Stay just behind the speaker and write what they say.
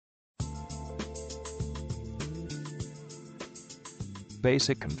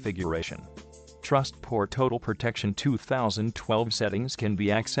Basic configuration. TrustPort Total Protection 2012 settings can be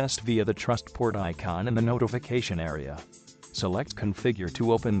accessed via the TrustPort icon in the notification area. Select Configure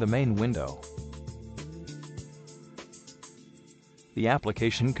to open the main window. The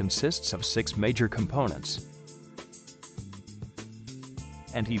application consists of 6 major components: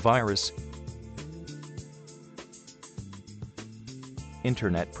 antivirus,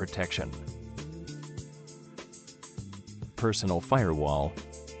 internet protection, personal firewall,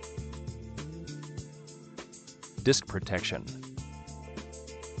 disk protection,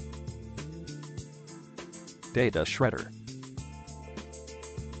 data shredder,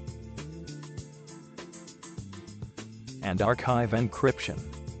 and archive encryption.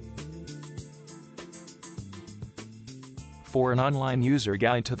 For an online user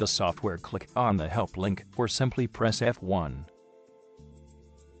guide to the software, click on the Help link or simply press F1.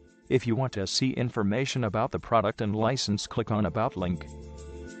 If you want to see information about the product and license, click on About link.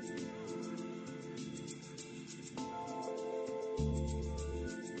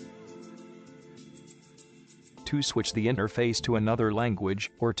 To switch the interface to another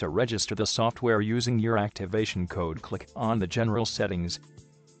language or to register the software using your activation code, click on the General settings.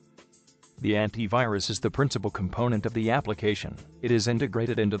 The antivirus is the principal component of the application. It is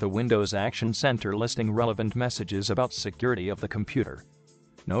integrated into the Windows Action Center, listing relevant messages about security of the computer.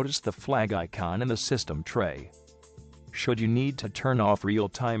 Notice the flag icon in the system tray. Should you need to turn off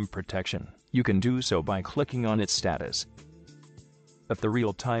real-time protection, you can do so by clicking on its status. If the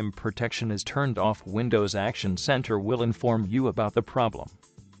real-time protection is turned off, Windows Action Center will inform you about the problem.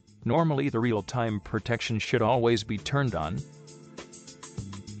 Normally, the real-time protection should always be turned on.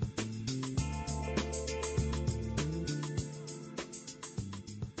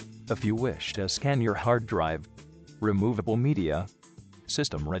 If you wish to scan your hard drive, removable media,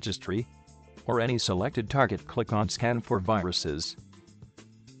 system registry, or any selected target, click on Scan for viruses.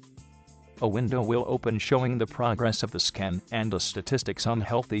 A window will open showing the progress of the scan and the statistics on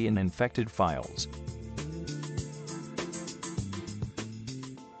healthy and infected files.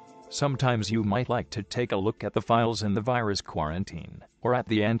 Sometimes you might like to take a look at the files in the virus quarantine or at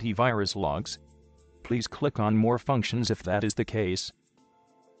the antivirus logs. Please click on More functions if that is the case.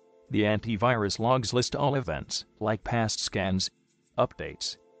 The antivirus logs list all events, like past scans,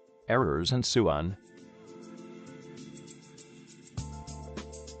 updates, errors, and so on.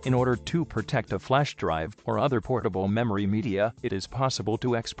 In order to protect a flash drive or other portable memory media, it is possible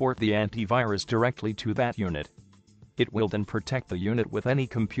to export the antivirus directly to that unit. It will then protect the unit with any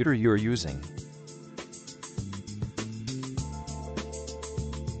computer you're using.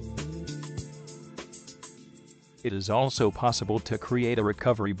 It is also possible to create a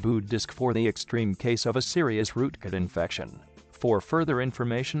recovery boot disk for the extreme case of a serious rootkit infection. For further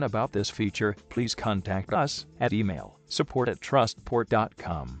information about this feature, please contact us at email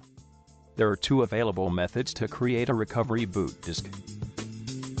support@trustport.com. There are 2 available methods to create a recovery boot disk.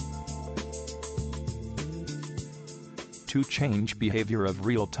 To change behavior of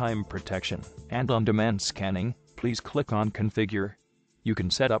real-time protection and on-demand scanning, please click on Configure. You can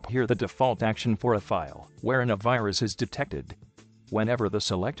set up here the default action for a file wherein a virus is detected. Whenever the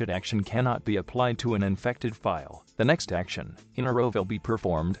selected action cannot be applied to an infected file, the next action in a row will be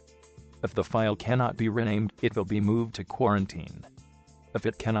performed. If the file cannot be renamed, it will be moved to quarantine. If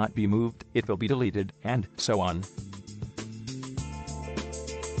it cannot be moved, it will be deleted, and so on.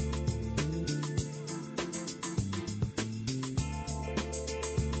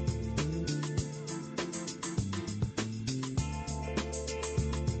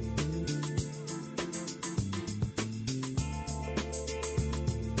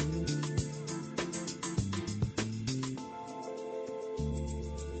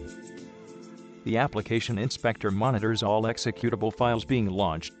 The application inspector monitors all executable files being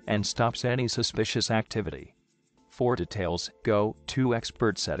launched and stops any suspicious activity. For details, go to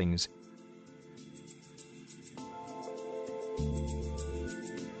Expert Settings.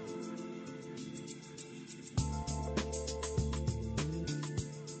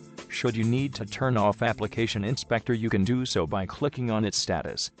 Should you need to turn off Application Inspector, you can do so by clicking on its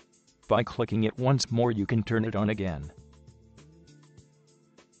status. By clicking it once more, you can turn it on again.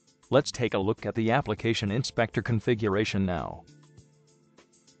 Let's take a look at the Application Inspector configuration now.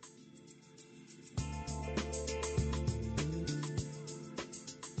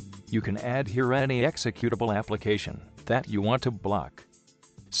 You can add here any executable application that you want to block.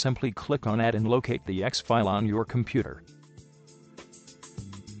 Simply click on Add and locate the X file on your computer.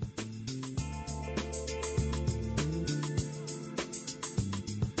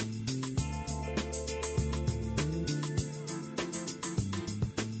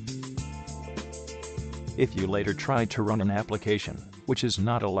 If you later try to run an application which is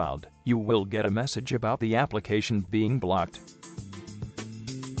not allowed, you will get a message about the application being blocked.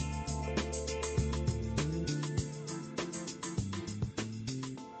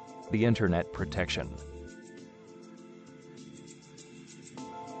 The Internet Protection.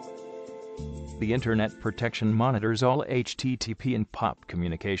 The Internet Protection monitors all HTTP and POP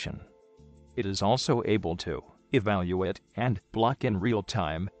communication. It is also able to evaluate and block in real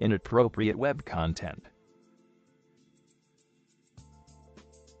time inappropriate web content.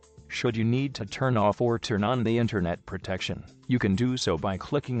 Should you need to turn off or turn on the Internet Protection, you can do so by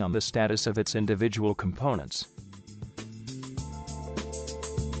clicking on the status of its individual components.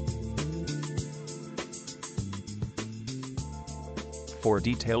 For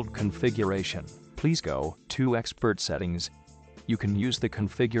detailed configuration, please go to Expert Settings. You can use the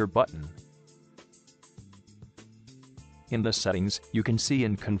Configure button. In the settings, you can see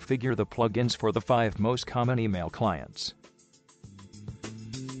and configure the plugins for the 5 most common email clients.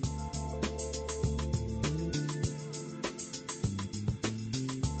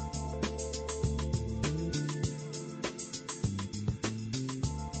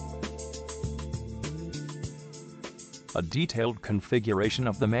 A detailed configuration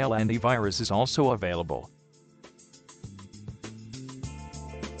of the mail antivirus is also available.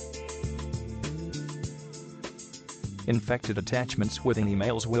 Infected attachments within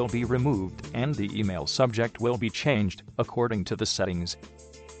emails will be removed, and the email subject will be changed according to the settings.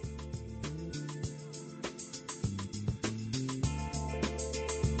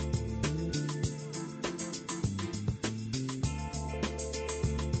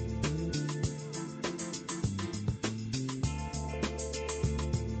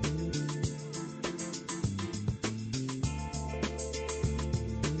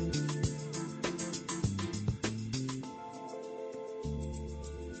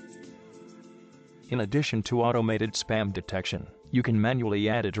 In addition to automated spam detection, you can manually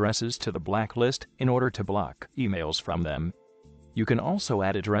add addresses to the blacklist in order to block emails from them. You can also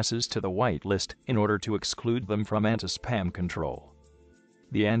add addresses to the whitelist in order to exclude them from anti-spam control.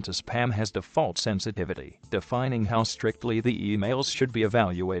 The anti-spam has default sensitivity, defining how strictly the emails should be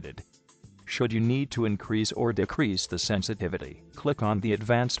evaluated. Should you need to increase or decrease the sensitivity, click on the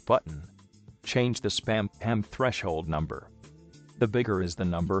Advanced button. Change the spam threshold number. The bigger is the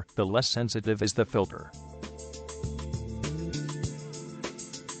number, the less sensitive is the filter.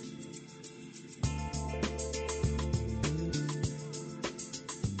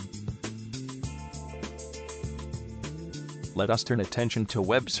 Let us turn attention to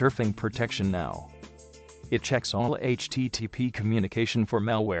web surfing protection now. It checks all HTTP communication for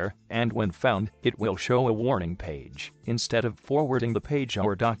malware, and when found, it will show a warning page, instead of forwarding the page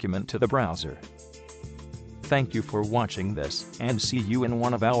or document to the browser. Thank you for watching this, and see you in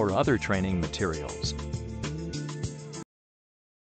one of our other training materials.